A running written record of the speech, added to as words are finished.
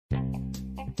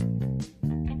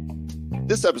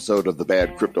This episode of the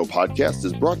Bad Crypto Podcast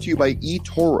is brought to you by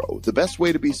eToro. The best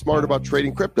way to be smart about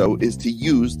trading crypto is to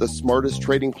use the smartest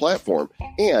trading platform,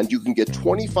 and you can get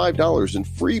 $25 in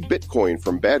free Bitcoin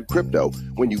from Bad Crypto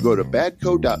when you go to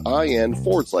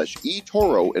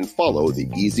badco.in/eToro and follow the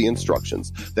easy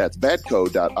instructions. That's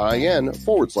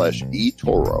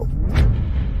badco.in/eToro.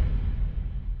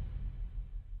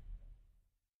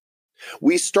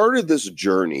 We started this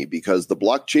journey because the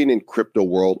blockchain and crypto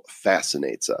world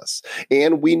fascinates us.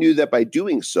 And we knew that by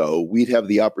doing so, we'd have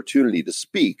the opportunity to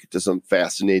speak to some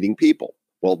fascinating people.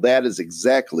 Well, that is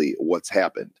exactly what's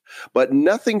happened. But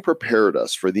nothing prepared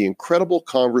us for the incredible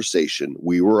conversation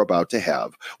we were about to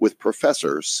have with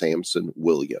Professor Samson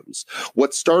Williams.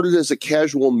 What started as a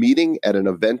casual meeting at an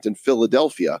event in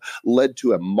Philadelphia led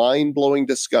to a mind-blowing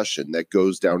discussion that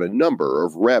goes down a number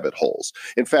of rabbit holes.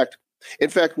 In fact,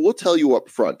 we'll tell you up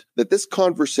front that this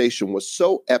conversation was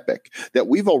so epic that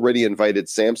we've already invited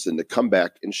Samson to come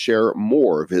back and share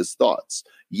more of his thoughts.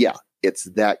 Yeah, it's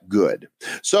that good.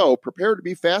 So prepare to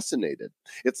be fascinated.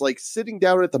 It's like sitting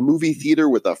down at the movie theater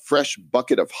with a fresh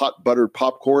bucket of hot buttered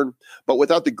popcorn, but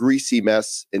without the greasy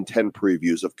mess and 10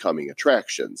 previews of coming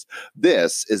attractions.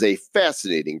 This is a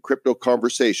fascinating crypto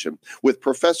conversation with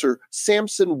Professor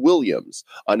Samson Williams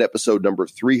on episode number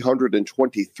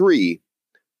 323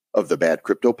 of the Bad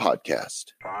Crypto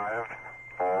Podcast. 5,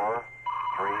 4,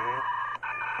 3,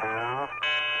 2,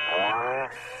 1,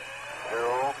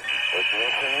 0,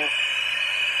 ignition.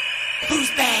 Who's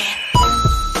bad?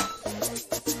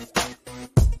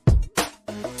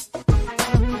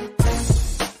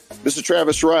 Mr.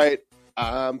 Travis Wright,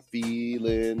 I'm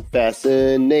feeling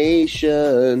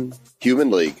fascination. Human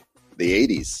League, the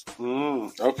 80s.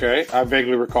 Okay, I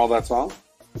vaguely recall that song.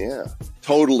 Yeah,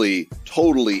 totally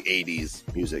 80s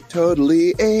music.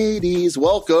 Totally 80s.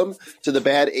 Welcome to the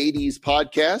Bad 80s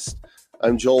Podcast.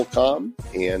 I'm Joel Comm,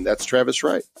 and that's Travis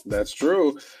Wright. That's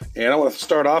true. And I want to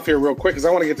start off here real quick because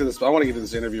I want to get to this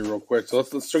interview real quick. So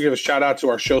let's still give a shout out to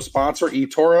our show sponsor,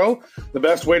 eToro. The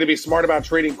best way to be smart about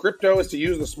trading crypto is to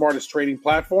use the smartest trading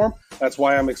platform. That's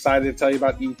why I'm excited to tell you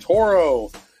about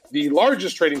eToro, the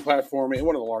largest trading platform, and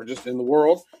one of the largest in the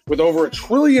world, with over $1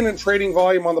 trillion in trading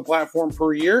volume on the platform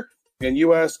per year. And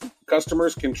U.S.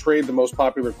 customers can trade the most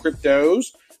popular cryptos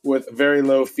with very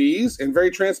low fees and very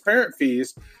transparent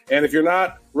fees. And if you're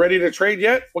not ready to trade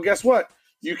yet, well, guess what?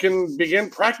 You can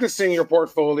begin practicing your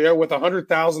portfolio with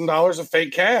 $100,000 of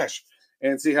fake cash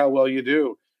and see how well you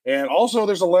do. And also,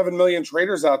 there's 11 million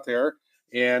traders out there.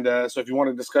 And so if you want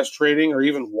to discuss trading or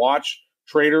even watch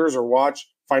traders or watch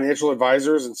financial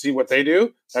advisors and see what they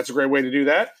do, that's a great way to do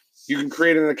that. You can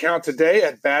create an account today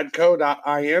at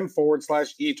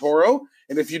badco.in/eToro.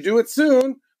 And if you do it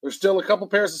soon, there's still a couple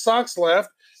pairs of socks left.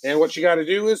 And what you got to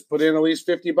do is put in at least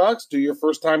 $50, do your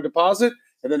first time deposit,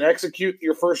 and then execute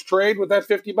your first trade with that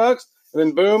 $50. And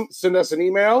then boom, send us an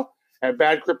email at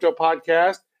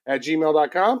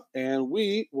badcryptopodcast@gmail.com, and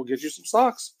we will get you some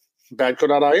socks.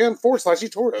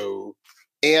 badco.in/eToro.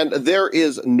 And there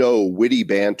is no witty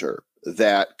banter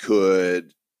that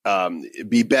could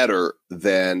be better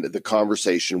than the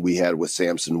conversation we had with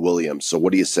Samson Williams. So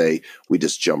what do you say we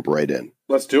just jump right in?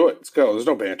 Let's do it. Let's go. There's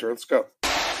no banter. Let's go.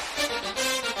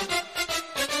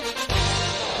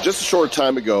 Just a short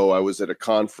time ago, I was at a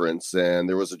conference, and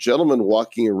there was a gentleman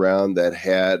walking around that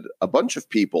had a bunch of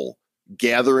people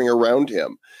gathering around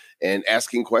him and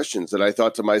asking questions. And I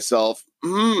thought to myself,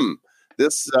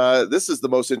 this is the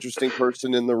most interesting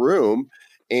person in the room,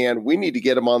 and we need to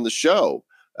get him on the show.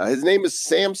 His name is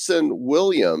Samson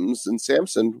Williams. And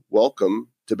Samson, welcome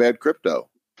to Bad Crypto.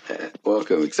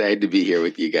 Welcome. Excited to be here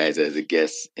with you guys as a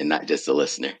guest and not just a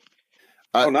listener.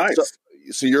 Oh, nice.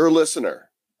 So you're a listener.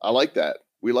 I like that.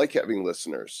 We like having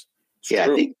listeners.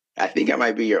 Yeah, I think I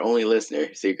might be your only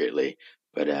listener secretly,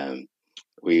 but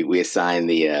we assign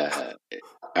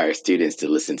our students to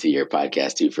listen to your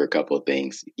podcast too for a couple of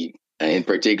things. In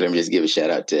particular, I'm just give a shout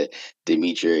out to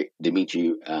Dimitri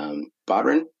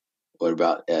Bodrin. What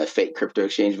about fake crypto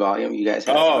exchange volume? You guys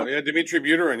have? Oh, yeah, Dimitri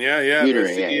Buterin. Yeah.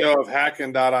 Buterin, the CEO of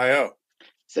Hackin.io.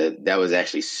 So that was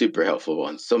actually super helpful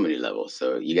on so many levels.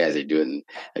 So you guys are doing,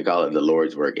 I call it the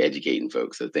Lord's work, educating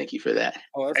folks. So thank you for that.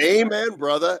 Oh, amen, great.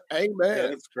 Brother. Amen. Yeah,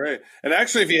 that's great. And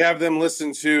actually, if you have them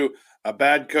listen to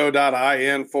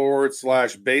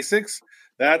badco.in/basics,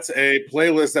 that's a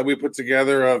playlist that we put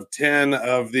together of 10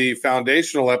 of the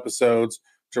foundational episodes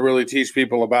to really teach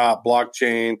people about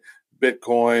blockchain,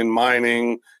 Bitcoin,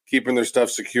 mining, keeping their stuff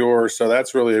secure. So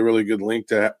that's really a really good link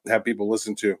to have people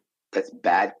listen to. That's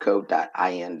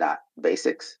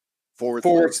badco.in.basics.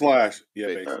 forward slash. Yeah,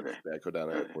 basics. basics. Okay. Yeah, go down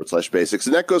there, /basics.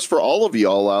 And that goes for all of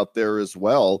y'all out there as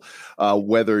well.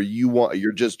 Whether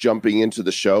you're just jumping into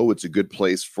the show, it's a good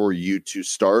place for you to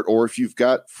start. Or if you've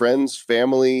got friends,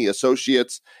 family,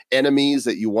 associates, enemies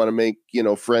that you want to make,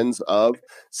 friends of,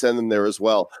 send them there as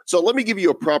well. So let me give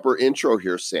you a proper intro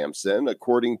here, Samson.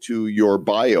 According to your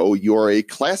bio, you're a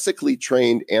classically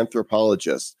trained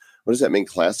anthropologist. What does that mean,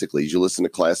 classically? Did you listen to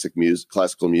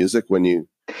classical music when you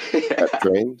got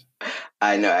trained?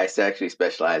 I know. I actually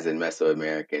specialize in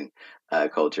Mesoamerican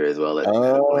culture as well as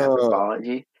medical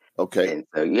anthropology. Okay. And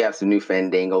so you have some new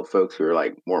fandangled folks who are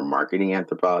like more marketing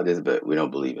anthropologists, but we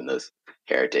don't believe in those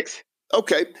heretics.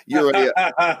 Okay. You're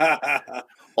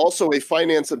also a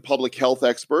finance and public health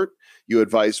expert. You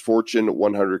advise Fortune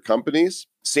 100 companies.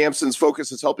 Samson's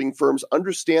focus is helping firms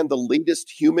understand the latest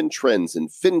human trends in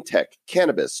fintech,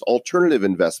 cannabis, alternative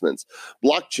investments,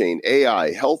 blockchain,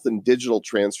 AI, health, and digital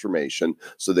transformation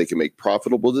so they can make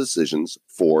profitable decisions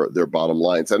for their bottom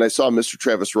lines. And I saw Mr.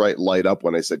 Travis Wright light up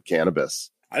when I said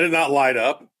cannabis. I did not light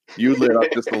up. You lit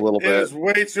up just a little bit. It is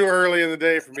way too early in the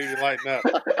day for me to lighten up.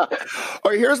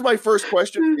 All right, here's my first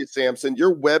question for you, Samson.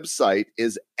 Your website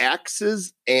is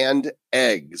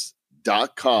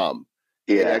axesandeggs.com.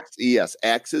 Yeah. Yes,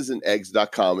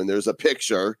 axesandeggs.com. And there's a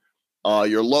picture.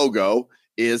 Your logo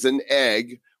is an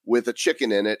egg with a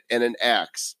chicken in it and an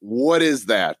axe. What is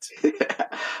that?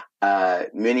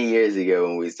 Many years ago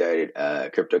when we started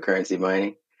cryptocurrency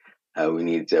mining, we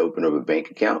needed to open up a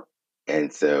bank account.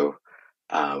 And so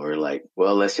we're like,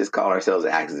 well, let's just call ourselves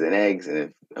Axes and Eggs. And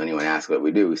if anyone asks what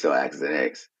we do, we sell axes and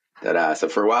eggs. So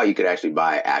for a while, you could actually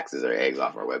buy axes or eggs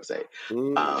off our website.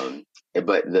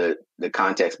 But the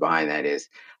context behind that is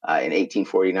in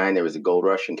 1849, there was a gold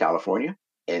rush in California.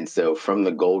 And so from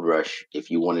the gold rush,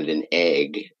 if you wanted an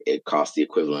egg, it cost the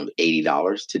equivalent of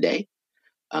 $80 today.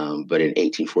 But in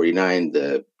 1849,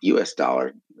 the US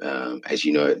dollar, as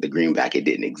you know, the greenback, it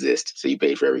didn't exist. So you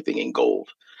paid for everything in gold.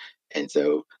 And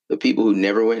so the people who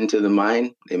never went into the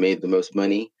mine, they made the most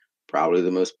money. Probably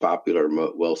the most popular,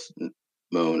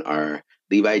 well-known are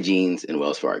Levi Jeans and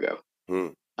Wells Fargo.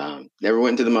 Never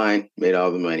went into the mine, made all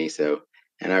the money. So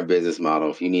in our business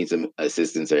model, if you need some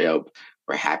assistance or help,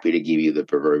 we're happy to give you the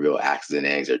proverbial axes and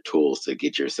eggs or tools to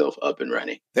get yourself up and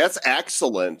running. That's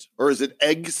excellent. Or is it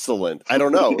excellent? I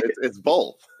don't know. It's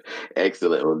both.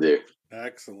 Excellent will do.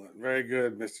 Excellent. Very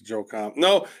good, Mr. Joe Comp.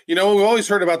 No, we've always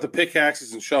heard about the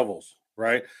pickaxes and shovels,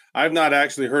 right? I've not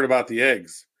actually heard about the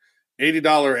eggs.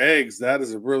 $80 eggs, that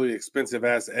is a really expensive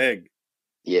ass egg.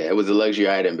 Yeah, it was a luxury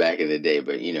item back in the day,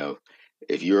 but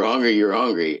if you're hungry, you're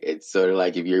hungry. It's sort of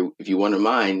like if you want to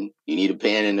mine, you need a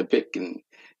pan and a pick, and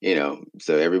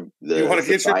so you want to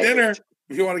get your dinner.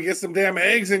 If you want to get some damn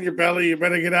eggs in your belly, you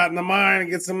better get out in the mine and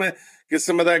get some of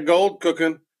that gold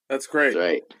cooking. That's great. That's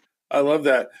right. I love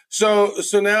that. So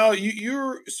now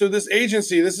so this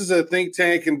agency, this is a think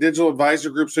tank and digital advisor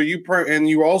group. So you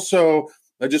also,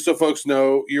 just so folks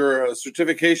know, you're a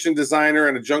certification designer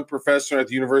and adjunct professor at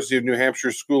the University of New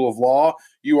Hampshire School of Law.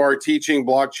 You are teaching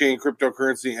blockchain,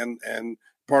 cryptocurrency, and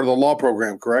part of the law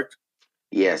program, correct?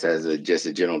 Yes, just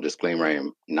a general disclaimer, I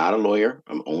am not a lawyer.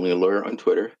 I'm only a lawyer on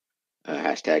Twitter,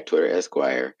 hashtag Twitter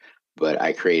Esquire. But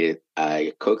I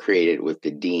co-created with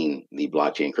the dean the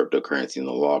blockchain, cryptocurrency, and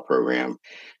the law program,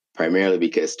 primarily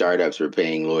because startups were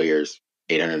paying lawyers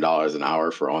 $800 an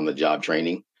hour for on-the-job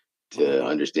training to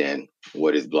understand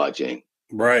what is blockchain.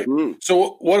 Right.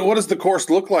 So what does the course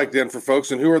look like then for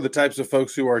folks, and who are the types of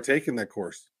folks who are taking that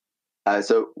course?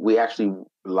 So we actually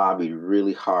lobbied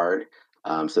really hard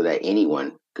so that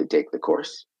anyone could take the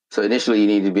course. So initially you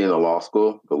need to be in the law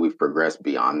school, but we've progressed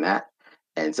beyond that.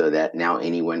 And so that now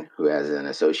anyone who has an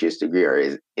associate's degree or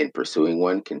is in pursuing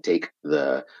one can take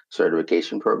the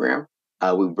certification program.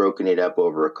 We've broken it up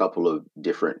over a couple of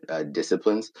different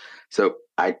disciplines. So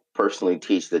I personally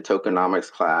teach the tokenomics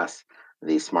class,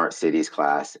 the smart cities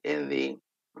class, and the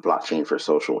blockchain for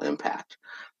social impact.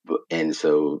 And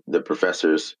so the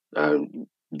professors,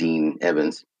 Dean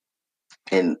Evans,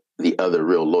 and the other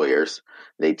real lawyers,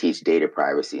 they teach data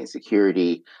privacy and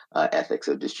security, ethics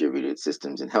of distributed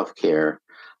systems in healthcare,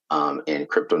 and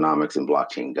cryptonomics and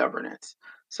blockchain governance.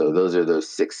 So those are those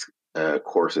 6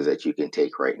 courses that you can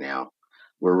take right now.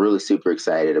 We're really super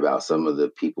excited about some of the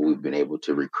people we've been able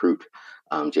to recruit.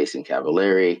 Jason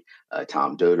Cavallari,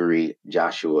 Tom Dotery,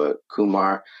 Joshua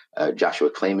Kumar, Joshua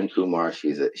Clayman Kumar. She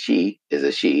is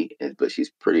a she, but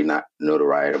she's pretty not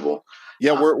notoriable.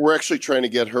 Yeah, we're actually trying to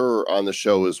get her on the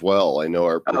show as well. I know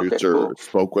our producer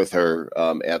spoke with her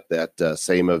at that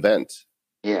same event.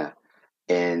 Yeah.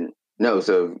 And No,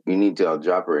 so you need to, I'll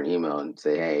drop her an email and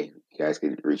say, hey, you guys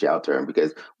could reach out to her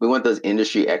because we want those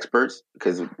industry experts.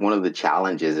 Because one of the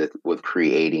challenges with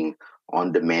creating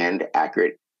on demand,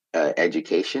 accurate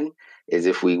education is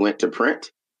if we went to print,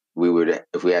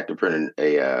 if we had to print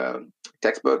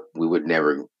textbook, we would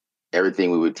never,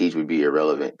 everything we would teach would be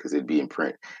irrelevant because it'd be in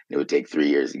print. And it would take 3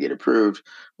 years to get approved,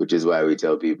 which is why we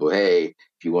tell people, hey,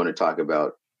 if you want to talk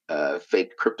about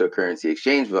fake cryptocurrency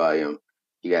exchange volume,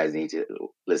 you guys need to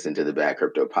listen to the Bad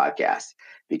Crypto podcast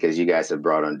because you guys have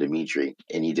brought on Dimitri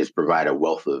and you just provide a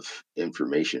wealth of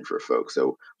information for folks.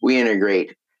 So we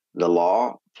integrate the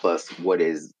law plus what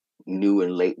is new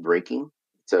and late breaking.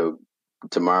 So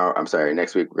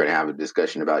next week, we're going to have a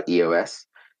discussion about EOS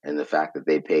and the fact that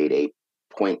they paid a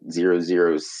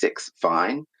 0.006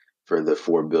 fine for the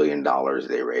 $4 billion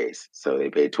they raised. So they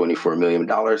paid $24 million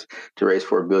to raise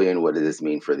 $4 billion. What does this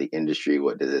mean for the industry?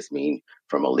 What does this mean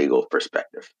from a legal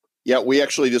perspective? Yeah, we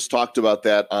actually just talked about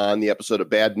that on the episode of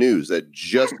Bad News that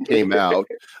just came out.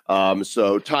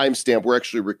 So timestamp, we're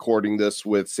actually recording this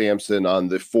with Samson on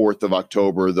the 4th of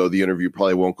October, though the interview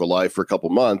probably won't go live for a couple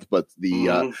months. But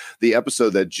the episode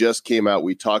that just came out,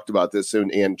 we talked about this,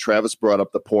 and Travis brought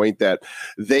up the point that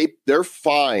their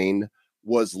fine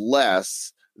was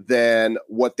less than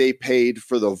what they paid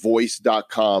for the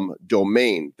voice.com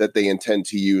domain that they intend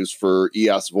to use for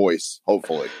EOS Voice,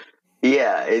 hopefully.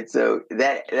 Yeah, it's so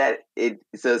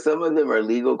so some of them are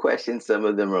legal questions, some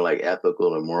of them are like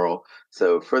ethical and moral.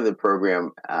 So for the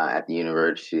program at the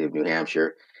University of New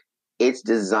Hampshire, it's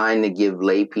designed to give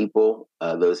lay people,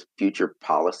 those future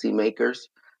policymakers,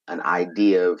 an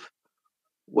idea of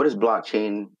what is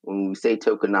blockchain. When we say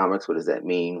tokenomics, what does that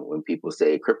mean? When people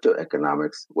say crypto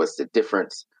economics, what's the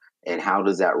difference? And how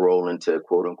does that roll into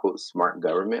quote unquote smart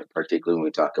government, particularly when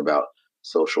we talk about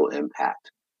social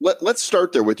impact? Let's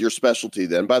start there with your specialty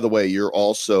then. By the way, you're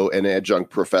also an adjunct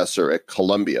professor at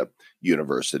Columbia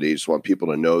University. Just want people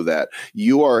to know that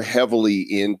you are heavily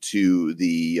into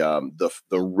the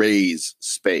raise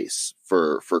space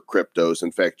for cryptos.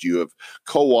 In fact, you have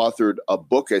co-authored a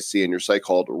book I see in your site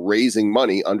called Raising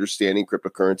Money, Understanding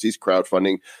Cryptocurrencies,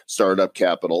 Crowdfunding, Startup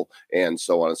Capital, and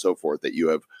so on and so forth that you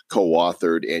have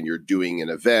co-authored, and you're doing an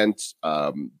event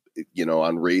on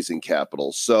raising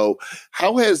capital. So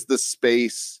how has the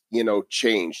space,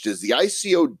 changed? Is the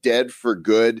ICO dead for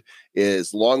good?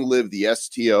 Is long live the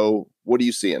STO? What are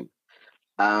you seeing?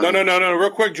 No. Real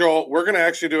quick, Joel, we're going to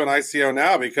actually do an ICO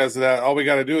now because of that. All we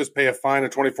got to do is pay a fine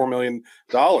of $24 million.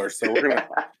 So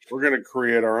we're going to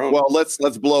create our own. Well, let's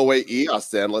blow away EOS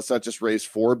then. Let's not just raise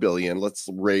 $4 billion. Let's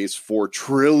raise $4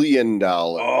 trillion.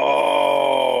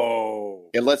 Oh.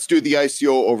 And let's do the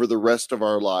ICO over the rest of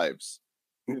our lives.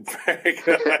 Very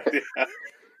good idea.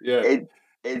 Yeah.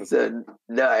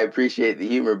 No, I appreciate the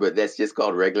humor, but that's just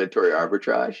called regulatory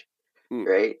arbitrage,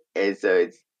 right? And so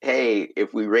it's, hey,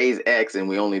 if we raise X and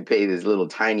we only pay this little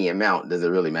tiny amount, does it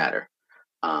really matter?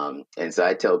 And so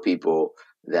I tell people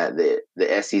that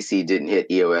the SEC didn't hit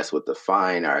EOS with a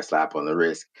fine or a slap on the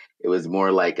wrist. It was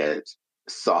more like a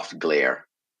soft glare.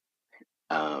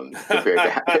 Compared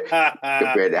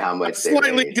to how much a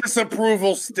slightly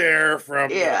disapproval stare from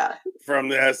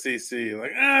the SEC.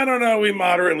 Like, I don't know, we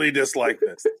moderately dislike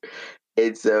this.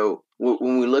 And so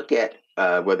when we look at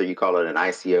whether you call it an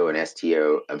ICO, an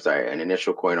STO, an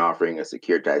initial coin offering, a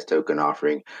securitized token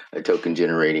offering, a token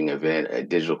generating event, a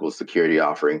digital security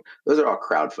offering, those are all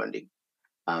crowdfunding.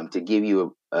 To give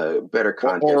you a better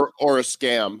context. Or a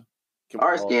scam.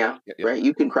 Or a scam, right?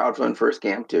 You can crowdfund for a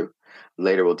scam too.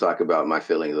 Later, we'll talk about my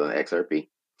feelings on XRP.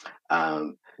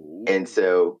 And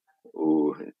so,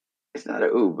 it's not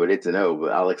but it's an O.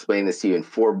 But I'll explain this to you in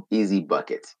 4 easy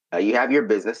buckets. You have your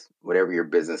business, whatever your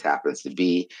business happens to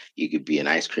be. You could be an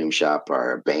ice cream shop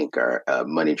or a bank or a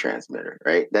money transmitter,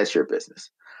 right? That's your business.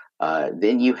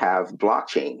 Then you have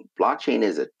blockchain. Blockchain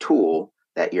is a tool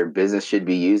that your business should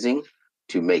be using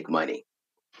to make money.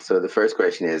 So the first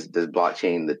question is, does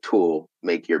blockchain, the tool,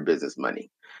 make your business money?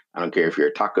 I don't care if you're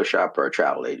a taco shop or a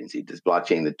travel agency. Does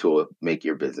blockchain, the tool, make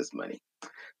your business money?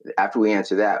 After we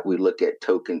answer that, we look at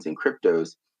tokens and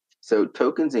cryptos. So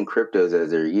tokens and cryptos,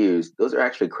 as they're used, those are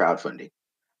actually crowdfunding,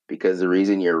 because the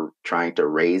reason you're trying to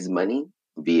raise money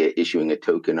via issuing a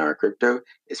token or a crypto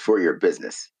is for your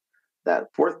business.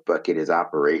 That 4th bucket is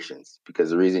operations,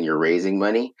 because the reason you're raising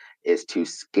money is to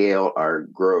scale or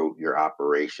grow your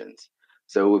operations.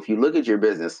 So if you look at your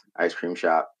business, ice cream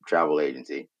shop, travel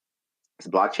agency, is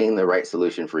blockchain the right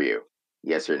solution for you?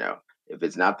 Yes or no? If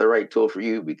it's not the right tool for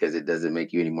you because it doesn't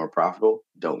make you any more profitable,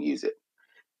 don't use it.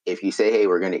 If you say, hey,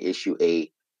 we're going to issue a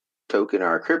token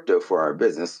or a crypto for our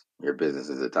business, your business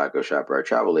is a taco shop or a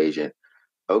travel agent,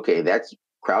 okay, that's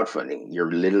crowdfunding.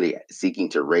 You're literally seeking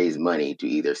to raise money to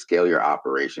either scale your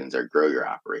operations or grow your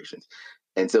operations.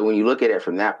 And so when you look at it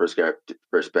from that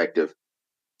perspective,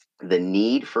 the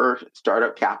need for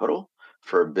startup capital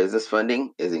for business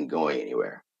funding isn't going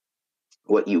anywhere.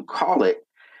 What you call it,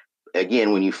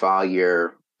 again, when you file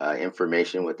your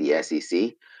information with the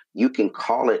SEC, you can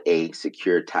call it a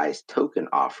securitized token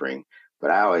offering.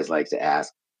 But I always like to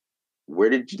ask, where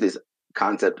did this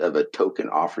concept of a token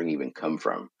offering even come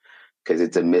from? Because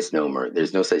it's a misnomer.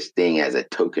 There's no such thing as a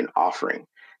token offering.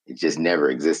 It just never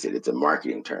existed. It's a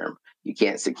marketing term. You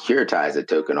can't securitize a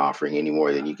token offering any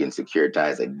more than you can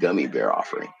securitize a gummy bear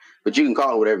offering. But you can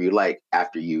call it whatever you like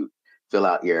after you fill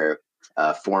out your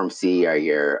Form C or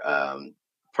your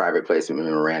private placement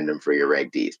memorandum for your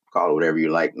Reg Ds. Call it whatever you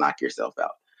like, knock yourself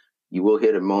out. You will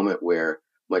hit a moment where,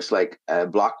 much like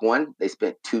Block One, they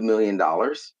spent $2 million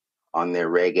on their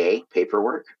Reg A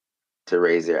paperwork to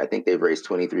raise I think they've raised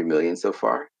 23 million so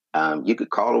far. You could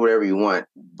call it whatever you want,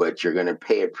 but you're going to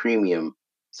pay a premium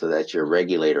so that your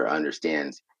regulator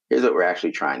understands, here's what we're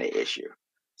actually trying to issue.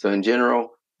 So in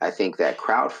general, I think that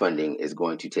crowdfunding is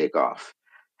going to take off.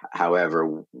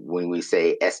 However, when we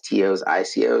say STOs,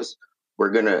 ICOs,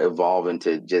 we're going to evolve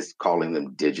into just calling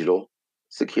them digital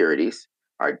securities,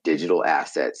 or digital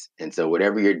assets. And so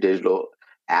whatever your digital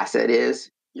asset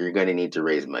is, you're going to need to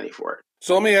raise money for it.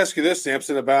 So let me ask you this,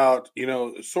 Samson, about,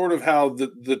 sort of how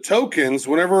the tokens,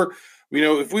 whenever,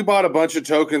 if we bought a bunch of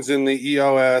tokens in the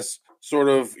EOS, sort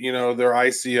of, their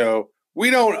ICO, we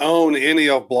don't own any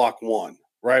of Block One,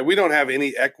 right? We don't have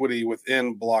any equity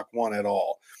within Block One at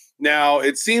all. Now,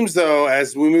 it seems, though,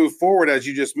 as we move forward, as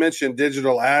you just mentioned,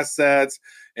 digital assets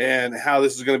and how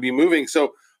this is going to be moving.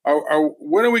 So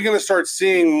when are we going to start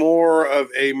seeing more of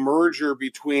a merger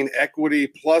between equity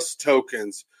plus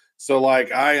tokens? So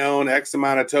like I own X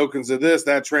amount of tokens of this,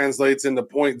 that translates into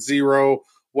 0.0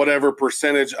 whatever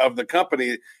percentage of the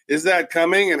company. Is that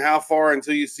coming, and how far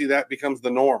until you see that becomes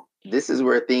the norm? This is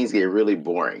where things get really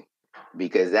boring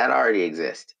because that already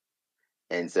exists.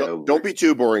 And so don't be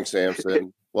too boring,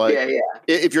 Samson. Like, yeah.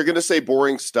 If you're going to say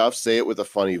boring stuff, say it with a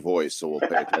funny voice so we'll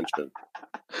pay attention.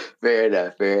 Fair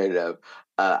enough.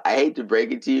 I hate to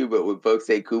break it to you, but when folks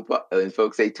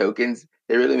say tokens,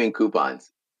 they really mean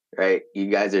coupons. Right? You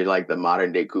guys are like the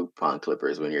modern day coupon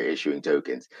clippers when you're issuing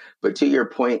tokens. But to your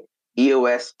point,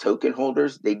 EOS token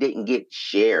holders, they didn't get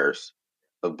shares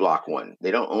of Block One.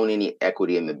 They don't own any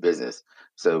equity in the business.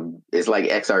 So it's like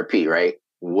XRP, right?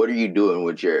 What are you doing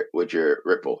with your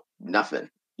Ripple? Nothing.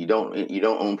 You don't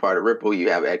own part of Ripple. You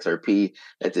have XRP.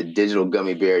 That's a digital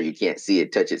gummy bear. You can't see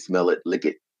it, touch it, smell it, lick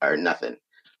it, or nothing.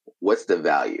 What's the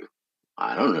value?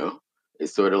 I don't know.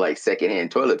 It's sort of like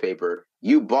secondhand toilet paper.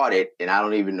 You bought it, and I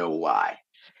don't even know why.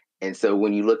 And so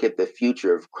when you look at the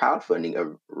future of crowdfunding,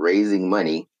 of raising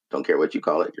money, don't care what you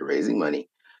call it, you're raising money.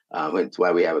 It's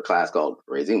why we have a class called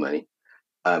Raising Money.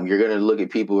 You're going to look at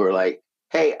people who are like,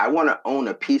 hey, I want to own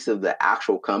a piece of the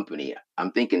actual company.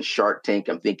 I'm thinking Shark Tank.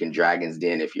 I'm thinking Dragon's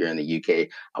Den if you're in the UK.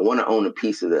 I want to own a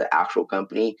piece of the actual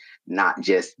company, not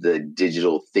just the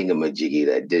digital thingamajiggy,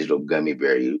 that digital gummy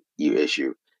bear you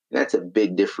issue. And that's a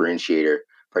big differentiator,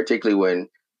 particularly when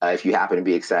if you happen to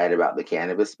be excited about the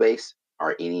cannabis space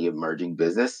or any emerging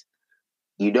business.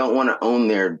 You don't want to own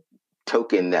their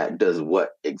token that does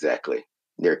what exactly?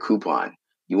 Their coupon.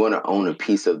 You want to own a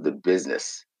piece of the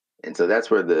business. And so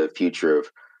that's where the future of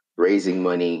raising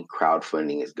money,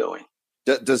 crowdfunding is going.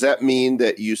 Does that mean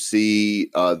that you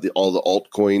see all the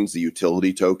altcoins, the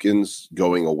utility tokens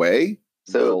going away?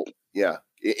 So yeah.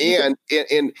 And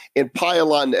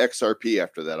pile on to XRP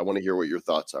after that. I want to hear what your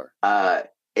thoughts are.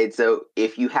 And so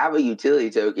if you have a utility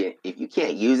token, if you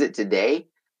can't use it today,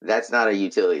 that's not a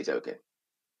utility token.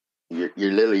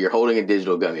 You're holding a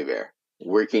digital gummy bear.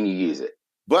 Where can you use it?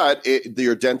 But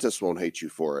your dentist won't hate you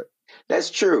for it.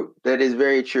 That's true. That is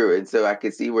very true. And so I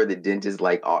can see where the dentists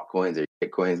like altcoins or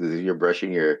shitcoins, because if you're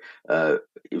brushing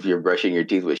your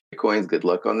teeth with shitcoins, good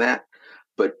luck on that.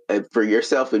 But for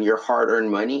yourself and your hard-earned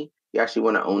money, you actually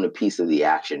want to own a piece of the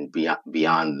action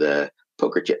beyond the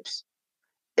poker chips.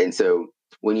 And so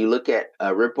when you look at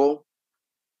Ripple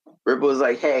is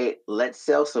like, hey, let's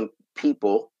sell some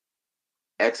people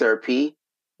XRP,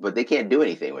 but they can't do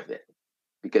anything with it.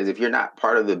 Because if you're not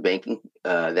part of the banking,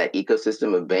 that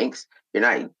ecosystem of banks, you're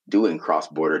not doing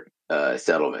cross-border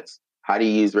settlements. How do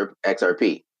you use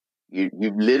XRP? You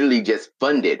literally just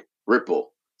funded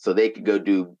Ripple so they could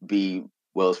go be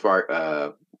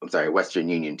Western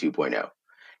Union 2.0.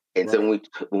 And right. So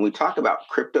when we talk about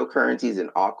cryptocurrencies and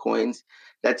altcoins,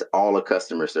 that's all a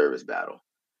customer service battle.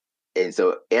 And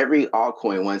so every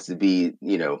altcoin wants to be,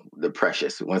 the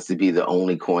precious, wants to be the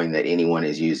only coin that anyone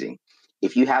is using.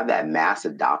 If you have that mass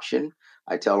adoption,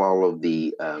 I tell all of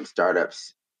the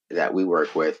startups that we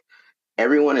work with,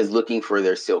 everyone is looking for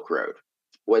their Silk Road.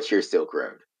 What's your Silk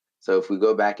Road? So if we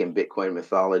go back in Bitcoin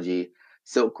mythology,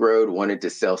 Silk Road wanted to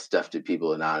sell stuff to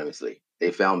people anonymously.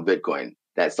 They found Bitcoin.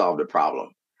 That solved a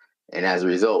problem. And as a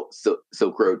result,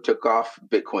 Silk Road took off,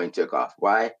 Bitcoin took off.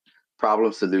 Why?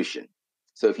 Problem solution.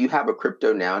 So if you have a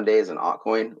crypto nowadays, an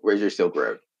altcoin, where's your Silk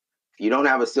Road? If you don't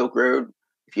have a Silk Road,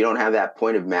 if you don't have that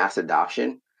point of mass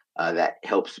adoption that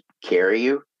helps carry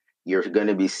you, you're going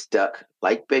to be stuck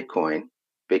like Bitcoin.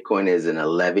 Bitcoin is an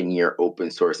 11-year open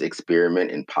source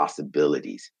experiment in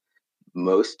possibilities.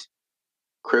 Most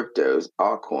cryptos,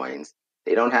 altcoins,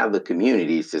 they don't have the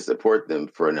communities to support them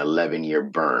for an 11-year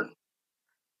burn.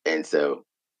 And so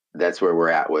that's where we're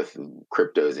at with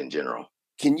cryptos in general.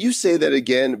 Can you say that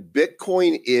again?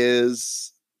 Bitcoin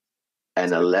is an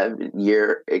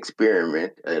 11-year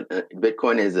experiment.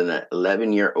 Bitcoin is an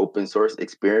 11-year open source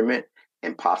experiment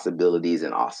in possibilities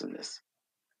and awesomeness.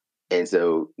 And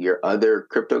so your other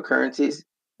cryptocurrencies,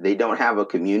 they don't have a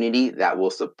community that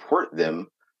will support them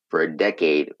for a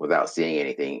decade without seeing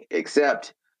anything,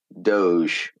 except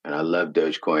Doge. And I love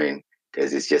Dogecoin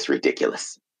because it's just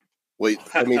ridiculous. Wait,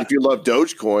 I mean, if you love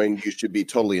Dogecoin, you should be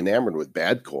totally enamored with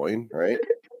Badcoin, right?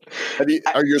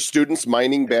 Are your students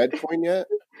mining Badcoin yet?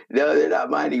 No, they're not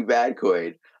mining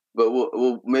Badcoin, but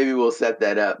we'll set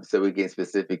that up so we can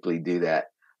specifically do that.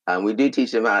 We do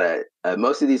teach them how to.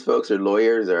 Most of these folks are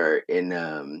lawyers or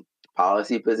in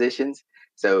policy positions.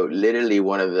 So literally,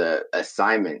 one of the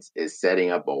assignments is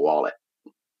setting up a wallet,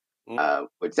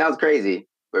 which sounds crazy,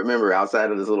 but remember,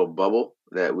 outside of this little bubble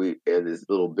that this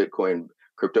little Bitcoin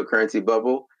cryptocurrency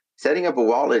bubble, setting up a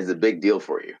wallet is a big deal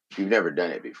for you if you've never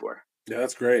done it before. Yeah,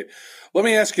 that's great. Let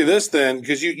me ask you this then,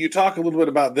 because you talk a little bit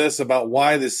about this, about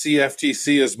why the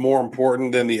CFTC is more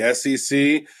important than the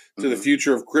SEC to the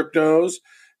future of cryptos.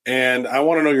 And I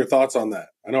want to know your thoughts on that.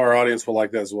 I know our audience will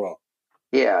like that as well.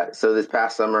 Yeah. So this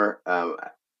past summer,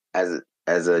 as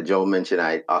Joel mentioned,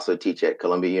 I also teach at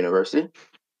Columbia University.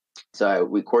 So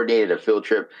we coordinated a field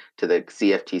trip to the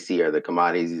CFTC, or the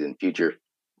Commodities and Future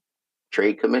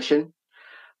Trade Commission.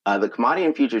 The Commodity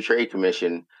and Future Trade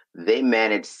Commission, they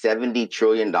manage $70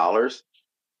 trillion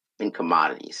in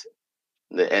commodities.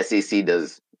 The SEC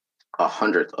does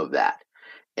 100th of that.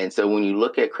 And so when you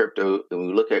look at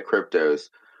cryptos,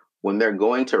 when they're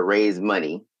going to raise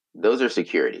money, those are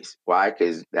securities. Why?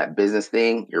 Because that business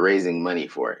thing, you're raising money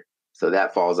for it. So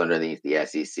that falls underneath the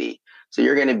SEC. So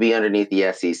you're going to be underneath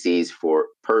the SEC's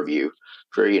purview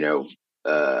for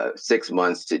 6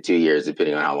 months to 2 years,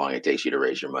 depending on how long it takes you to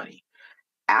raise your money.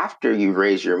 After you've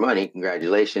raised your money,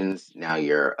 congratulations. Now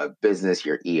you're a business,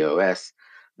 you're EOS.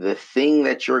 The thing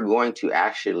that you're going to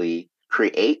actually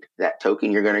create, that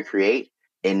token you're going to create,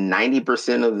 in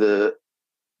 90% of the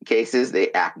cases,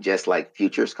 they act just like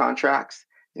futures contracts.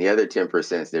 And the other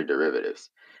 10% is their derivatives.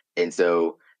 And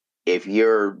so if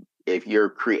you're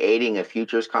creating a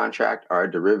futures contract or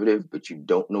a derivative, but you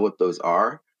don't know what those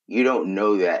are, you don't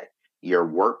know that your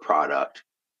work product,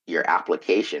 your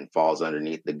application, falls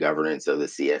underneath the governance of the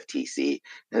CFTC.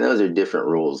 And those are different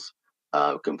rules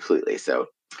completely. So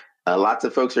lots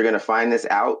of folks are going to find this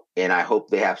out, and I hope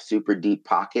they have super deep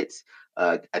pockets.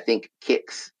 I think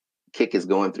Kik is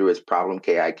going through its problem.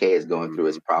 KIK is going through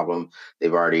its problem.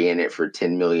 They've already in it for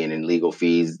 $10 million in legal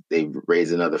fees. They've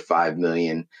raised another $5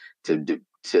 million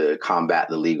to combat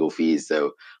the legal fees.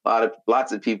 So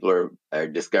lots of people are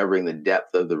discovering the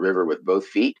depth of the river with both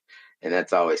feet, and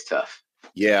that's always tough.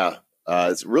 Yeah,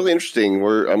 it's really interesting.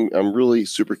 I'm really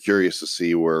super curious to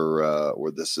see where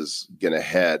this is going to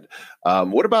head.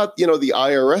 What about the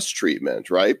IRS treatment,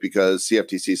 right? Because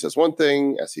CFTC says one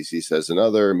thing, SEC says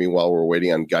another. Meanwhile, we're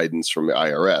waiting on guidance from the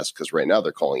IRS because right now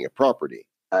they're calling it property.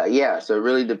 Yeah, so it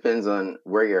really depends on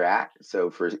where you're at.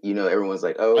 So for everyone's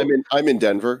like, oh, I'm in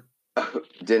Denver.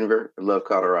 Denver, love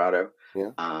Colorado.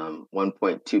 Yeah.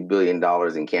 $1.2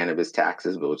 billion in cannabis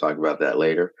taxes, but we'll talk about that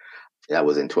later. That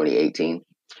was in 2018.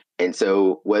 And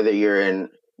so whether you're in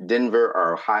Denver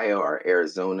or Ohio or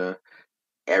Arizona,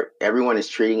 everyone is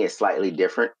treating it slightly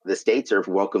different. The states are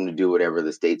welcome to do whatever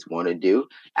the states want to do.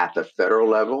 At the federal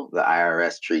level, the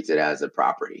IRS treats it as a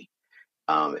property.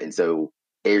 And so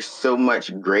there's so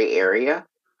much gray area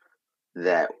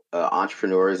that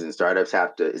entrepreneurs and startups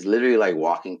it's literally like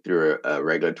walking through a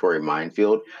regulatory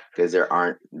minefield because there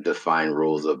aren't defined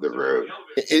rules of the road.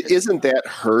 Isn't that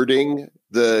hurting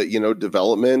the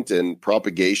development and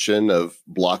propagation of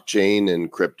blockchain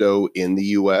and crypto in the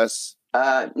U.S.?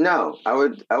 No,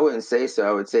 I wouldn't say so.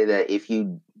 I would say that if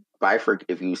you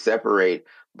separate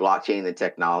blockchain and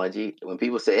technology, when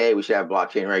people say, hey, we should have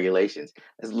blockchain regulations,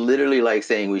 it's literally like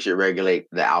saying we should regulate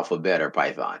the alphabet or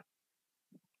Python.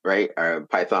 right? Or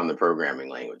Python, the programming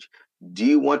language. Do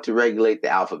you want to regulate the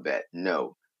alphabet?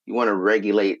 No. You want to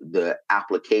regulate the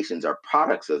applications or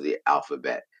products of the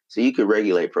alphabet. So you could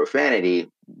regulate profanity,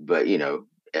 but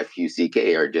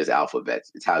FUCK are just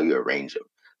alphabets. It's how you arrange them.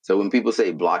 So when people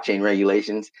say blockchain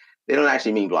regulations, they don't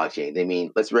actually mean blockchain. They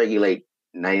mean let's regulate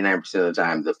 99% of the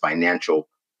time the financial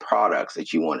products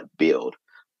that you want to build.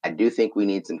 I do think we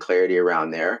need some clarity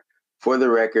around there. For the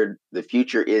record, the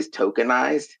future is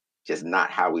tokenized, just not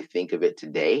how we think of it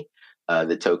today.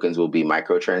 The tokens will be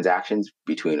microtransactions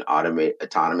between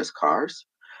autonomous cars.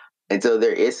 And so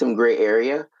there is some gray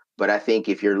area, but I think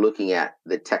if you're looking at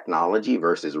the technology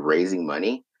versus raising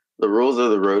money, the rules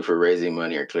of the road for raising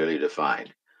money are clearly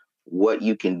defined. What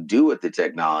you can do with the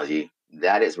technology,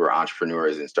 that is where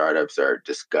entrepreneurs and startups are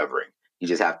discovering. You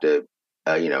just have to,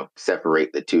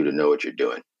 separate the two to know what you're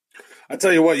doing. I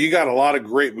tell you what, you got a lot of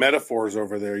great metaphors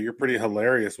over there. You're pretty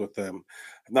hilarious with them.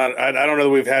 I don't know that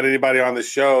we've had anybody on the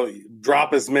show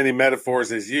drop as many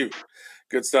metaphors as you.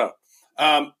 Good stuff.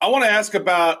 I want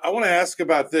to ask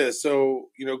about this. So,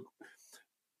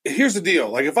 here's the deal.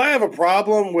 Like, if I have a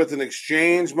problem with an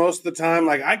exchange, most of the time,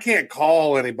 like, I can't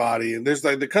call anybody, and there's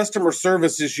like the customer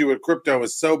service issue with crypto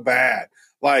is so bad.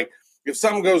 Like, if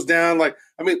something goes down, like,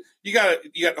 I mean,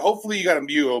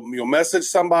 you'll message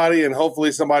somebody, and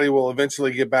hopefully somebody will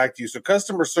eventually get back to you. So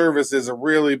customer service is a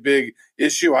really big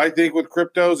issue, I think, with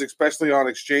cryptos, especially on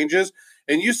exchanges.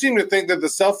 And you seem to think that the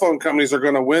cell phone companies are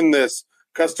going to win this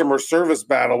customer service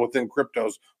battle within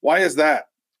cryptos. Why is that?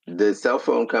 The cell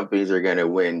phone companies are going to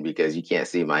win because you can't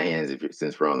see my hands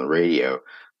since we're on the radio.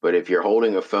 But if you're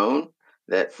holding a phone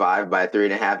that 5 by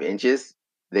 3.5 inches,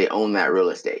 they own that real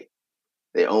estate.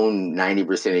 They own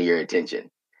 90% of your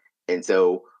attention. And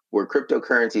so where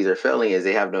cryptocurrencies are failing is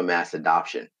they have no mass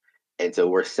adoption. And so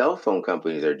where cell phone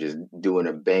companies are just doing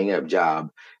a bang up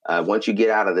job, once you get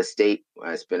out of the state,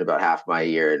 I spent about half my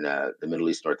year in the Middle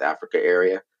East, North Africa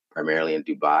area, primarily in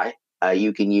Dubai.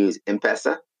 You can use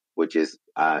M-Pesa, which is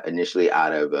initially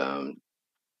out of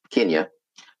Kenya.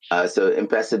 So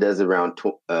M-Pesa does around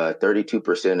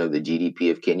 32% of the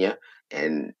GDP of Kenya.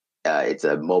 And it's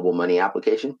a mobile money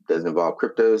application. Doesn't involve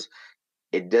cryptos.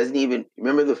 It doesn't even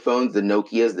remember the phones, the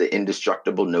Nokias, the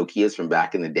indestructible Nokias from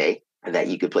back in the day that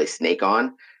you could play Snake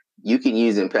on. You can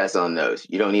use M-Pesa on those.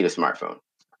 You don't need a smartphone.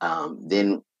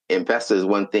 Then M-Pesa is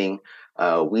one thing.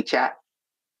 WeChat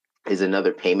is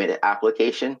another payment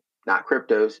application, not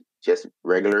cryptos, just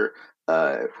regular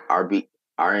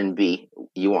RMB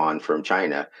yuan from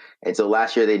China. And so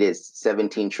last year they did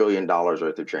 $17 trillion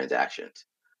worth of transactions.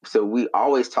 So we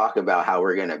always talk about how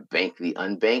we're going to bank the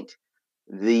unbanked.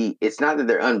 It's not that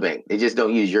they're unbanked. They just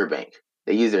don't use your bank.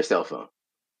 They use their cell phone.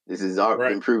 This has all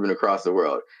been proven across the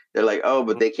world. They're like, oh,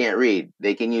 but they can't read.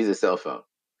 They can use a cell phone.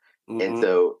 Mm-hmm. And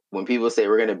so when people say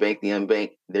we're going to bank the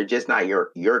unbanked, they're just not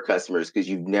your customers because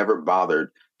you've never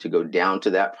bothered to go down to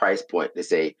that price point to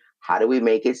say, how do we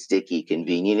make it sticky,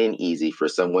 convenient, and easy for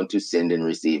someone to send and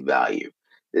receive value?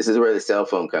 This is where the cell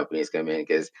phone companies come in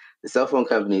because the cell phone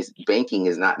companies, banking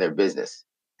is not their business.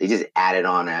 They just add it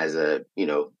on as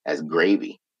as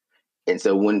gravy. And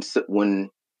so when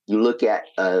you look at,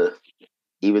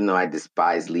 even though I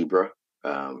despise Libra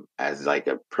as like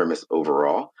a premise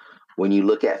overall, when you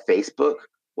look at Facebook,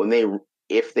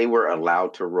 if they were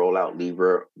allowed to roll out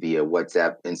Libra via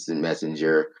WhatsApp, Instant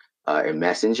Messenger, and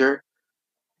Messenger,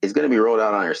 it's going to be rolled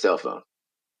out on your cell phone.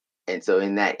 And so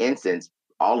in that instance,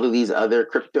 all of these other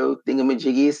crypto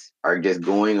thingamajiggies are just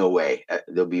going away.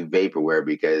 They'll be vaporware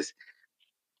because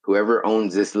whoever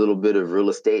owns this little bit of real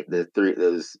estate,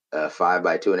 those 5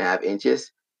 by 2.5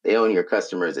 inches, they own your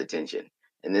customer's attention.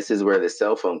 And this is where the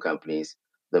cell phone companies,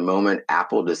 the moment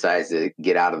Apple decides to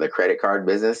get out of the credit card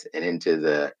business and into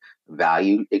the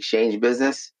value exchange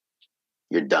business,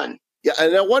 you're done. Yeah,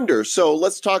 and I wonder, so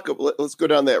let's go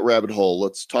down that rabbit hole.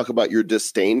 Let's talk about your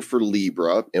disdain for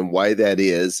Libra and why that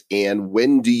is. And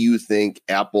when do you think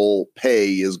Apple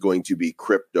Pay is going to be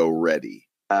crypto ready?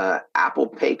 Apple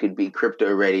Pay could be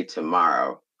crypto ready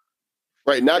tomorrow.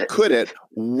 Right, not could it.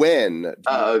 When do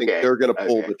you think they're going to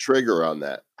pull the trigger on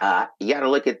that? You got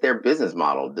to look at their business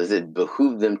model. Does it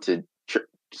behoove them to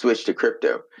switch to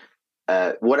crypto?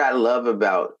 What I love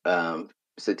about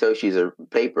Satoshi's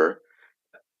paper,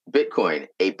 Bitcoin,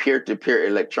 a peer-to-peer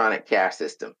electronic cash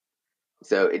system.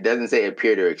 So it doesn't say a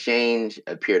peer-to-exchange,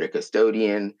 a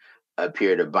peer-to-custodian, a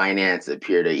peer-to-Binance, a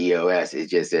peer-to-EOS. It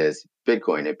just says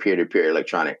Bitcoin, a peer-to-peer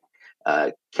electronic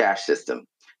cash system.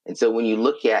 And so when you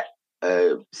look at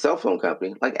a cell phone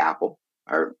company like Apple,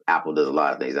 or Apple does a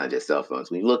lot of things, not just cell phones.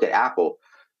 When you look at Apple,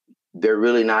 they're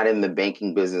really not in the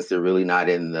banking business. They're really not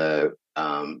in the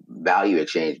value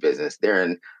exchange business. They're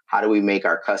in how do we make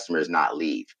our customers not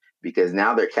leave? Because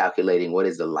now they're calculating what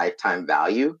is the lifetime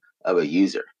value of a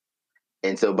user.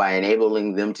 And so by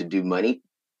enabling them to do money,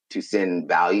 to send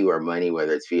value or money,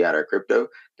 whether it's fiat or crypto,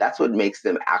 that's what makes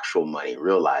them actual money,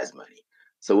 realized money.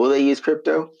 So will they use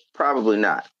crypto? Probably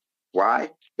not. Why?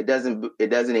 It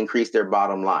doesn't increase their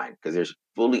bottom line because they're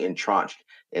fully entrenched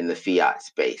in the fiat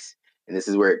space. And this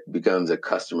is where it becomes a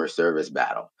customer service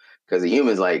battle. Because the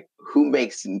human's like, who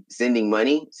makes sending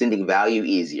value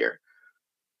easier?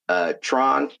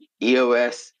 Tron,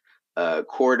 EOS,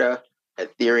 Corda,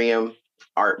 Ethereum,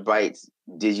 ArtBytes,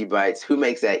 Digibytes, who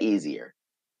makes that easier?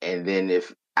 And then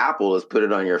if Apple has put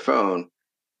it on your phone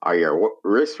or your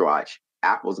wristwatch,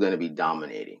 Apple's going to be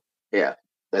dominating. Yeah,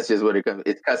 that's just what it comes.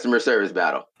 It's customer service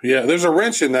battle. Yeah, there's a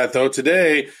wrench in that, though.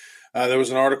 Today, there was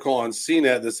an article on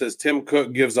CNET that says Tim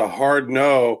Cook gives a hard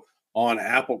no on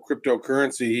Apple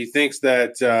cryptocurrency. He thinks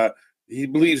that he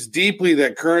believes deeply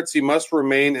that currency must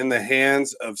remain in the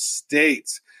hands of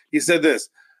states. He said this: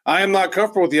 I am not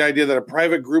comfortable with the idea that a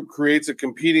private group creates a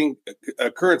competing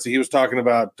currency. He was talking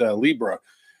about Libra.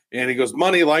 And he goes,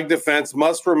 money, like defense,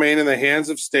 must remain in the hands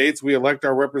of states. We elect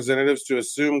our representatives to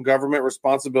assume government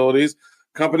responsibilities.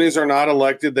 Companies are not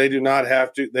elected. They do not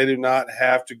have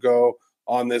to go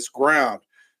on this ground.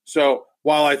 So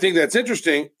while I think that's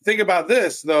interesting, think about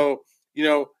this, though. You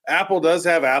know, Apple does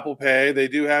have Apple Pay. They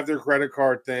do have their credit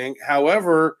card thing.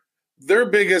 However, their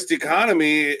biggest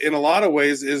economy in a lot of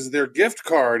ways is their gift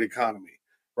card economy.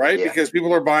 Right? Yeah. Because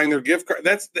people are buying their gift card.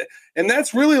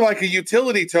 That's really like a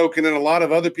utility token in a lot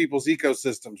of other people's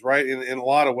ecosystems, right? In a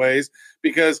lot of ways,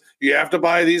 because you have to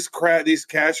buy these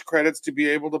cash credits to be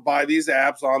able to buy these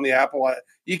apps on the Apple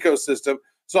ecosystem.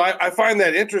 So I find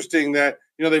that interesting that,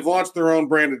 you know, they've launched their own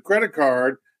branded credit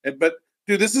card, but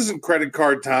dude, this isn't credit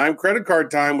card time. Credit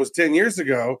card time was 10 years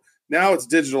ago. Now it's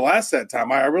digital asset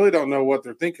time. I really don't know what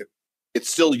they're thinking. It's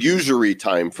still usury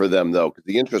time for them, though, because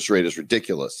the interest rate is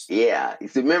ridiculous. Yeah.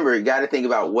 So remember, you got to think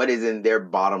about what is in their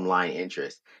bottom line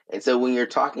interest. And so when you're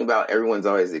talking about, everyone's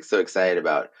always so excited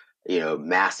about, you know,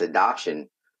 mass adoption,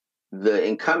 the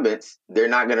incumbents, they're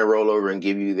not going to roll over and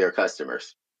give you their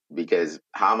customers, because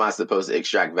how am I supposed to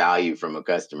extract value from a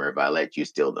customer if I let you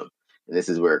steal them? And this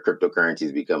is where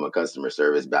cryptocurrencies become a customer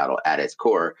service battle at its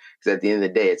core, because at the end of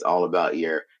the day, it's all about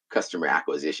your customer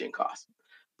acquisition cost.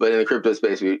 But in the crypto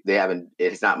space,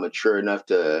 it's not mature enough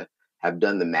to have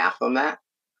done the math on that.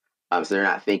 So they're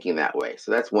not thinking that way.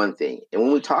 So that's one thing. And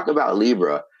when we talk about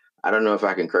Libra, I don't know if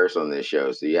I can curse on this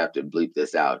show, so you have to bleep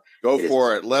this out. Go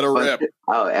for it. Let her rip.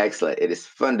 Oh, excellent. It is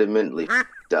fundamentally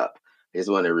up. I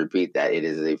just want to repeat that. It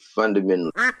is a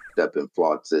fundamentally up and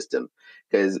flawed system,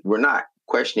 because we're not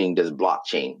questioning, does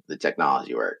blockchain, the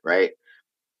technology, work, right?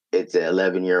 It's an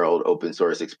 11-year-old open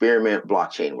source experiment.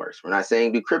 Blockchain works. We're not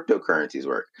saying do cryptocurrencies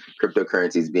work.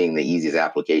 Cryptocurrencies being the easiest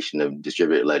application of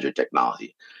distributed ledger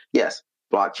technology. Yes,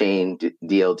 blockchain,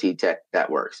 DLT tech, that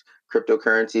works.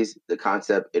 Cryptocurrencies, the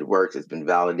concept, it works. It's been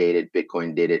validated.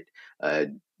 Bitcoin did it.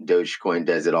 Dogecoin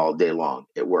does it all day long.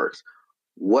 It works.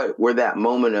 Where that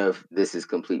moment of this is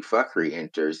complete fuckery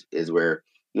enters is where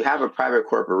you have a private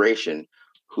corporation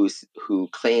who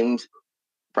claims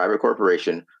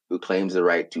the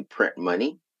right to print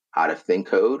money out of thin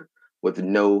code with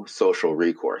no social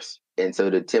recourse. And so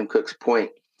to Tim Cook's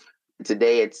point,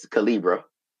 today it's Calibra,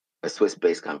 a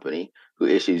Swiss-based company, who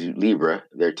issues Libra,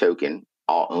 their token,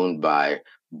 all owned by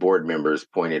board members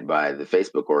appointed by the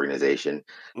Facebook organization.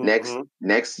 Mm-hmm.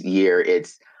 Next year,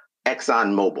 it's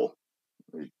ExxonMobil.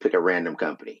 Pick a random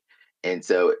company. And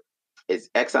so it's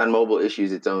ExxonMobil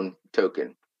issues its own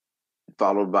token,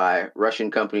 followed by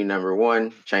Russian company number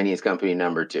 1, Chinese company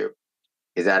number 2.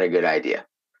 Is that a good idea?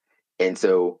 And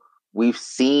so we've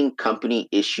seen company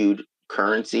issued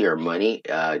currency or money.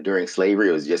 During slavery,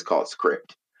 it was just called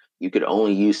script. You could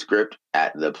only use script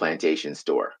at the plantation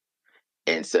store.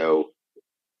 And so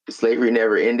slavery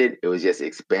never ended. It was just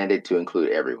expanded to include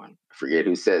everyone. I forget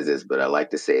who says this, but I like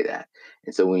to say that.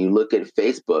 And so when you look at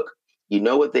Facebook, you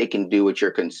know what they can do with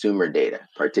your consumer data,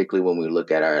 particularly when we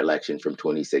look at our election from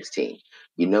 2016.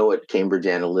 You know what Cambridge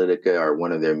Analytica or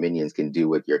one of their minions can do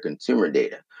with your consumer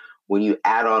data. When you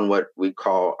add on what we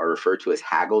call or refer to as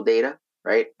haggle data,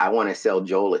 right? I want to sell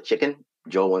Joel a chicken.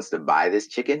 Joel wants to buy this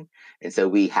chicken. And so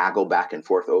we haggle back and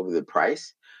forth over the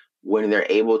price. When they're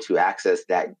able to access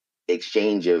that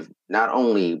exchange of not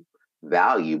only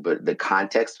value, but the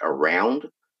context around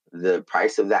the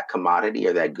price of that commodity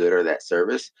or that good or that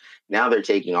service, now they're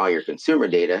taking all your consumer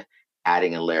data,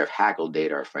 adding a layer of haggle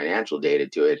data or financial data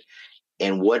to it.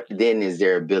 And what then is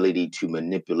their ability to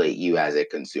manipulate you as a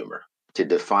consumer, to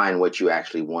define what you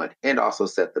actually want and also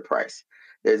set the price.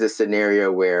 There's a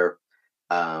scenario where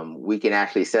We can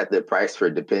actually set the price for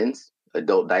Depends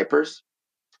adult diapers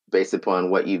based upon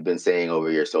what you've been saying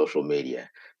over your social media.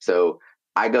 So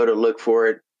I go to look for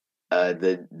it.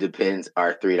 The Depends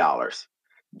are $3.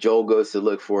 Joel goes to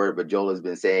look for it, but Joel has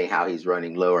been saying how he's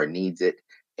running low or needs it,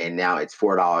 and now it's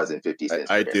 $4.50.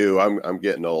 I do. I'm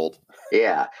getting old.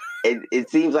 Yeah, it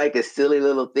seems like a silly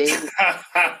little thing,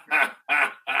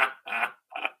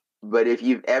 but if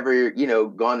you've ever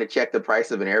gone to check the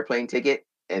price of an airplane ticket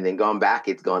and then gone back,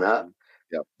 it's gone up.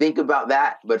 Yep. Think about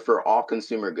that, but for all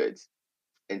consumer goods.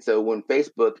 And so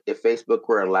if Facebook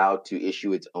were allowed to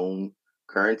issue its own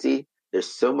currency,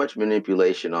 there's so much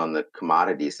manipulation on the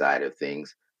commodity side of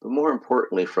things. But more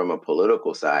importantly, from a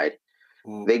political side,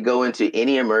 they go into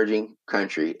any emerging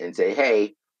country and say,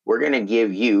 hey, we're going to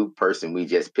give you, person we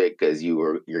just picked because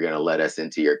you're going to let us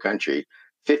into your country,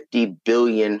 50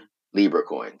 billion Libra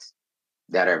coins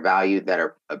that are valued, that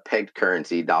are a pegged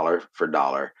currency dollar for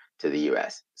dollar to the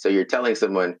US. So you're telling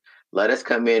someone, let us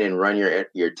come in and run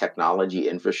your technology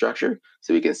infrastructure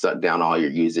so we can suck down all your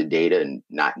user data and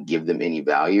not give them any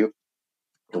value.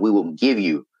 And we will give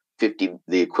you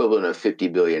the equivalent of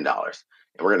 $50 billion. And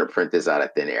we're going to print this out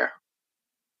of thin air.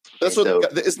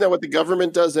 Isn't that what the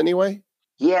government does anyway?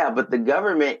 Yeah, but the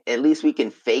government, at least we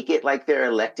can fake it like they're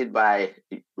elected by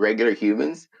regular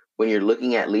humans. When you're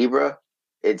looking at Libra,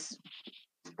 it's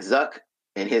Zuck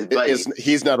and his buddy.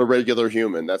 He's not a regular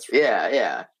human. That's right.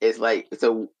 Yeah. It's like,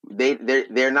 so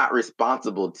they're not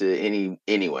responsible to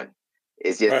anyone.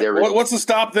 It's just right. What's to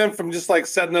stop them from just like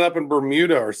setting it up in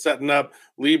Bermuda or setting up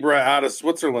Libra out of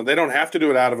Switzerland? They don't have to do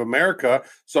it out of America.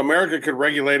 So America could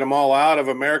regulate them all out of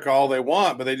America all they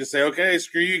want, but they just say, okay,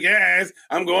 screw you guys,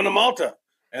 I'm going to Malta.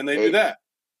 And they do that.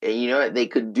 And you know what? They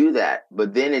could do that.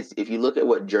 But then if you look at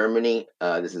what Germany,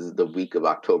 this is the week of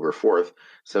October 4th.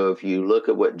 So if you look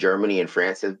at what Germany and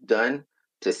France have done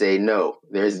to say, no,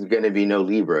 there's going to be no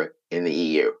Libra in the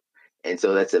EU. And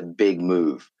so that's a big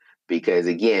move because,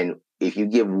 again, if you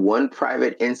give one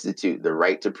private institute the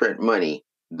right to print money,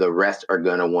 the rest are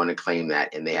going to want to claim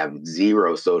that, and they have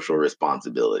zero social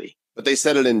responsibility. But they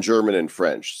said it in German and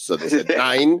French. So they said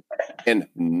nein and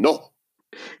no.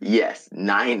 Yes,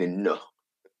 nein and no.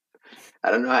 I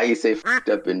don't know how you say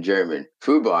f***ed up in German.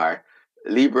 Fubar.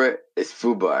 Libra is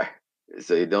fubar.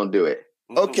 So you don't do it.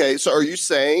 Okay, so are you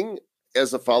saying,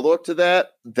 as a follow-up to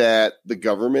that the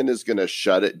government is going to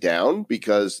shut it down?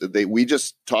 Because we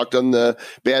just talked on the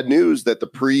bad news that the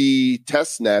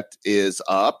pre-test net is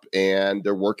up and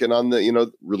they're working on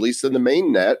the, releasing the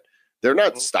main net. They're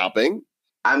not stopping.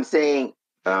 I'm saying,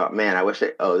 man, I wish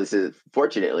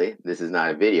fortunately, this is not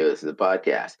a video. This is a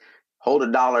podcast. Hold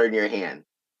a dollar in your hand.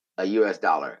 A US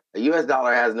dollar. A US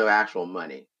dollar has no actual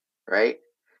money, right?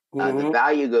 The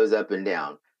value goes up and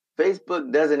down.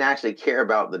 Facebook doesn't actually care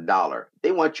about the dollar.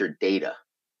 They want your data.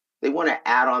 They want to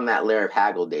add on that layer of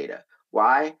haggle data.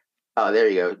 Why? Oh, there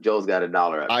you go. Joel's got a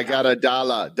dollar up. I got a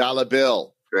dollar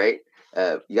bill. Right?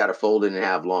 You got to fold it and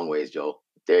have long ways, Joel.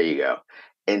 There you go.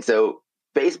 And so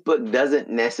Facebook doesn't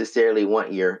necessarily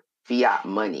want your fiat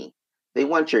money. They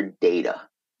want your data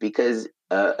because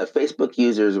a Facebook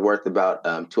user is worth about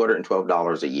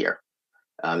 $212 a year.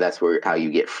 That's how you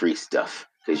get free stuff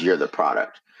because you're the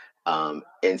product.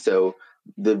 And so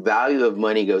the value of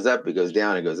money goes up, it goes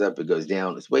down, it goes up, it goes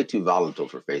down. It's way too volatile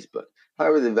for Facebook.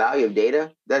 However, the value of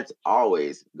data, that's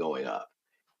always going up.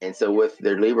 And so with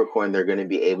their Libra coin,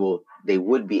 they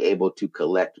would be able to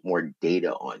collect more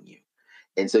data on you.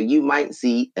 And so you might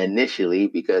see initially,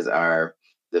 because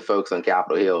the folks on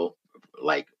Capitol Hill,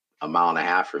 like a mile and a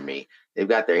half from me, they've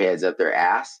got their heads up their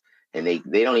ass and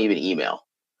they don't even email.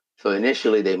 So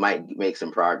initially they might make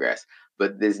some progress,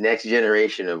 but this next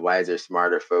generation of wiser,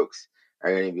 smarter folks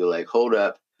are going to be like, hold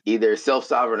up, either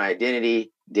self-sovereign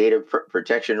identity, data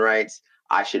protection rights.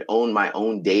 I should own my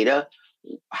own data.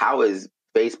 How is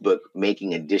Facebook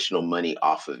making additional money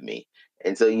off of me?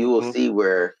 And so you will see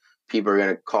where people are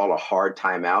going to call a hard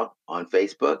timeout on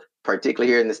Facebook,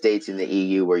 particularly here in the States, in the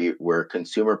EU, where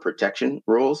consumer protection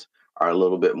rules are a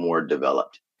little bit more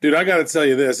developed. Dude, I got to tell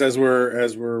you this as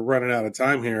we're running out of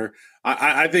time here.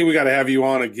 I think we got to have you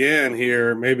on again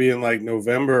here, maybe in like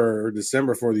November or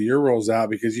December before the year rolls out,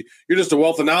 because you're just a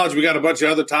wealth of knowledge. We got a bunch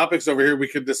of other topics over here we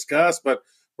could discuss, but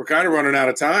we're kind of running out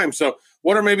of time. So,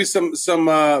 what are maybe some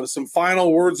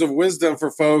final words of wisdom for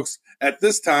folks at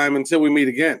this time until we meet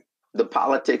again? The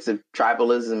politics of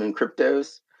tribalism and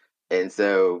cryptos, and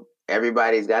so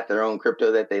everybody's got their own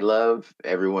crypto that they love.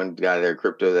 Everyone's got their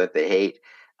crypto that they hate.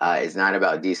 It's not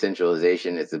about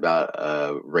decentralization. It's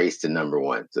about race to number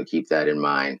one. So keep that in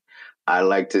mind. I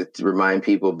like to remind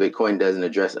people Bitcoin doesn't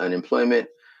address unemployment.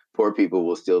 Poor people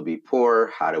will still be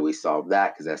poor. How do we solve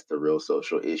that? Because that's the real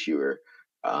social issue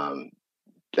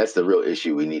That's the real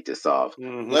issue we need to solve.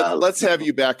 Let's have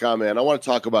you back on, man. I want to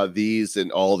talk about these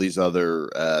and all these other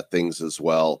things as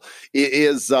well.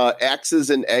 Is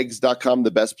axesandeggs.com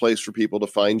the best place for people to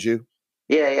find you?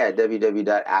 Yeah.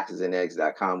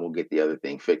 www.axesandeggs.com will get the other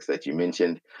thing fixed that you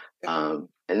mentioned. And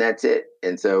that's it.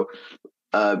 And so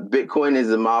Bitcoin is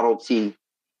the Model T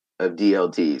of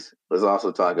DLTs. Let's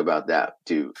also talk about that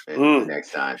too the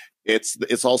next time.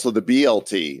 It's also the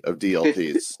BLT of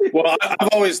DLTs. Well, I've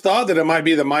always thought that it might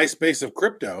be the MySpace of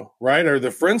crypto, right? Or the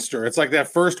Friendster. It's like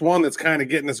that first one that's kind of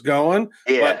getting us going.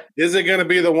 Yeah. But is it going to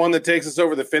be the one that takes us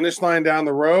over the finish line down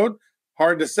the road?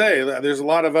 Hard to say. There's a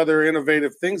lot of other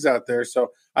innovative things out there.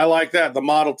 So I like that, the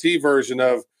Model T version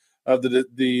of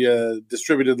the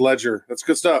distributed ledger. That's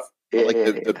good stuff. I like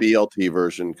the BLT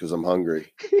version because I'm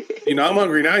hungry. I'm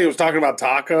hungry now. He was talking about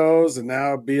tacos and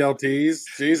now BLTs.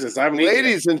 Jesus,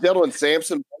 ladies and gentlemen,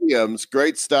 Samson Williams,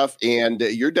 great stuff, and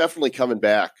you're definitely coming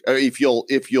back. If you'll,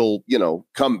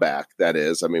 come back. That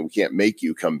is, I mean, we can't make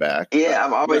you come back. Yeah,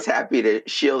 I'm always happy to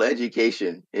shield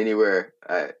education anywhere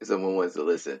someone wants to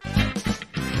listen.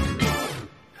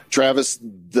 Travis,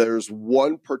 there's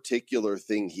one particular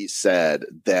thing he said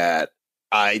that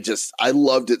I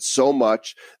loved it so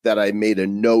much that I made a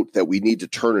note that we need to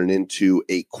turn it into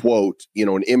a quote,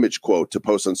 an image quote to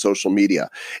post on social media.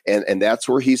 And that's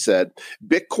where he said,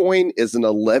 Bitcoin is an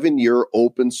 11-year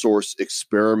open source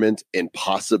experiment in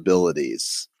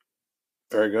possibilities.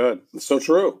 Very good. It's so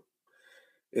true.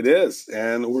 It is.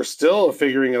 And we're still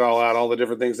figuring it all out, all the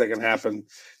different things that can happen.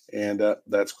 And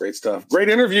that's great stuff. Great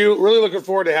interview. Really looking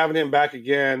forward to having him back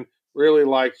again. Really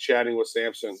liked chatting with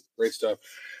Samson. Great stuff.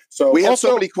 So we have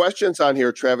so many questions on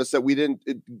here, Travis, that we didn't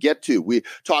get to. We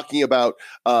talking about,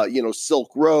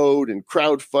 Silk Road and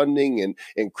crowdfunding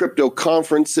and crypto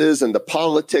conferences and the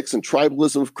politics and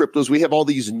tribalism of cryptos. We have all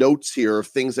these notes here of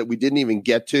things that we didn't even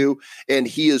get to. And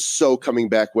he is so coming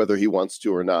back whether he wants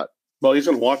to or not. Well, he's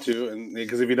going to want to, and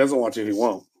because if he doesn't want to, he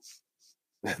won't.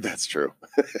 That's true.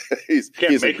 he's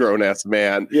a grown-ass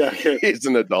man. Yeah. He's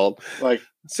an adult. Like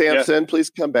Samson, please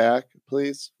come back.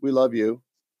 Please. We love you.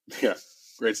 Yeah.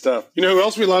 Great stuff. You know who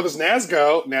else we love is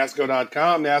Nasgo,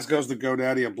 nasgo.com. Nasgo is the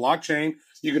GoDaddy of blockchain.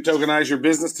 You can tokenize your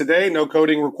business today, no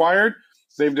coding required.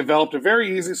 They've developed a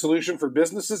very easy solution for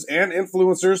businesses and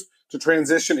influencers to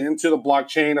transition into the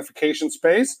blockchainification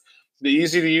space. The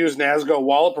easy-to-use Nasgo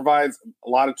wallet provides a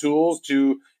lot of tools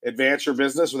to advance your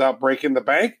business without breaking the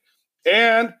bank.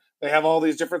 And they have all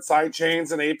these different side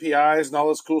chains and APIs and all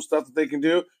this cool stuff that they can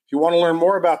do. If you want to learn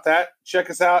more about that, check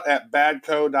us out at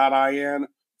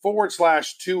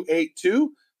badco.in/282.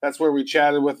 That's where we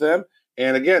chatted with them.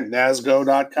 And again,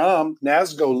 nasgo.com,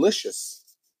 Nasgolicious.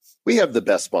 We have the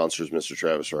best sponsors, Mr.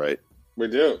 Travis, right? We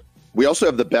do. We also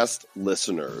have the best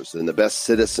listeners and the best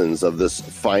citizens of this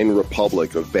fine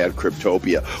republic of Bad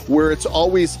Cryptopia, where it's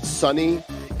always sunny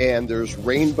and there's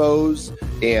rainbows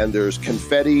and there's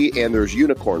confetti and there's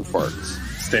unicorn farts.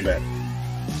 Stay bad.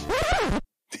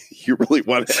 You really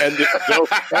want to end it so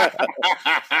fast.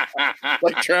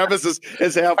 Like Travis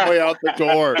is halfway out the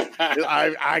door.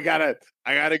 I gotta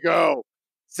go.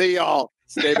 See y'all.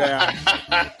 Stay back.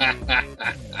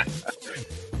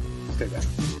 Stay back.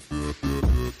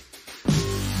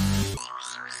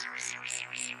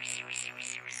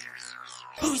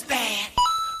 Who's bad?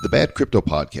 The Bad Crypto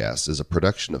Podcast is a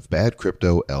production of Bad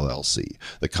Crypto LLC.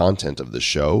 The content of the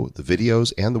show, the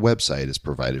videos, and the website is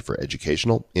provided for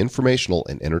educational, informational,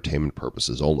 and entertainment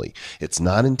purposes only. It's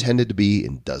not intended to be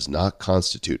and does not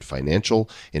constitute financial,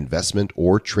 investment,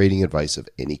 or trading advice of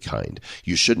any kind.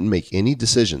 You shouldn't make any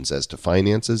decisions as to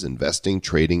finances, investing,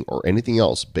 trading, or anything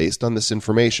else based on this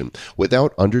information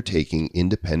without undertaking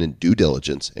independent due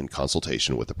diligence and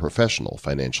consultation with a professional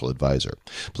financial advisor.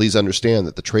 Please understand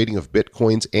that the trading of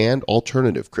Bitcoins and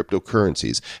alternative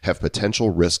cryptocurrencies have potential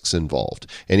risks involved.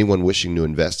 Anyone wishing to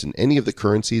invest in any of the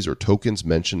currencies or tokens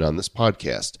mentioned on this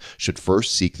podcast should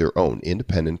first seek their own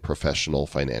independent professional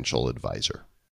financial advisor.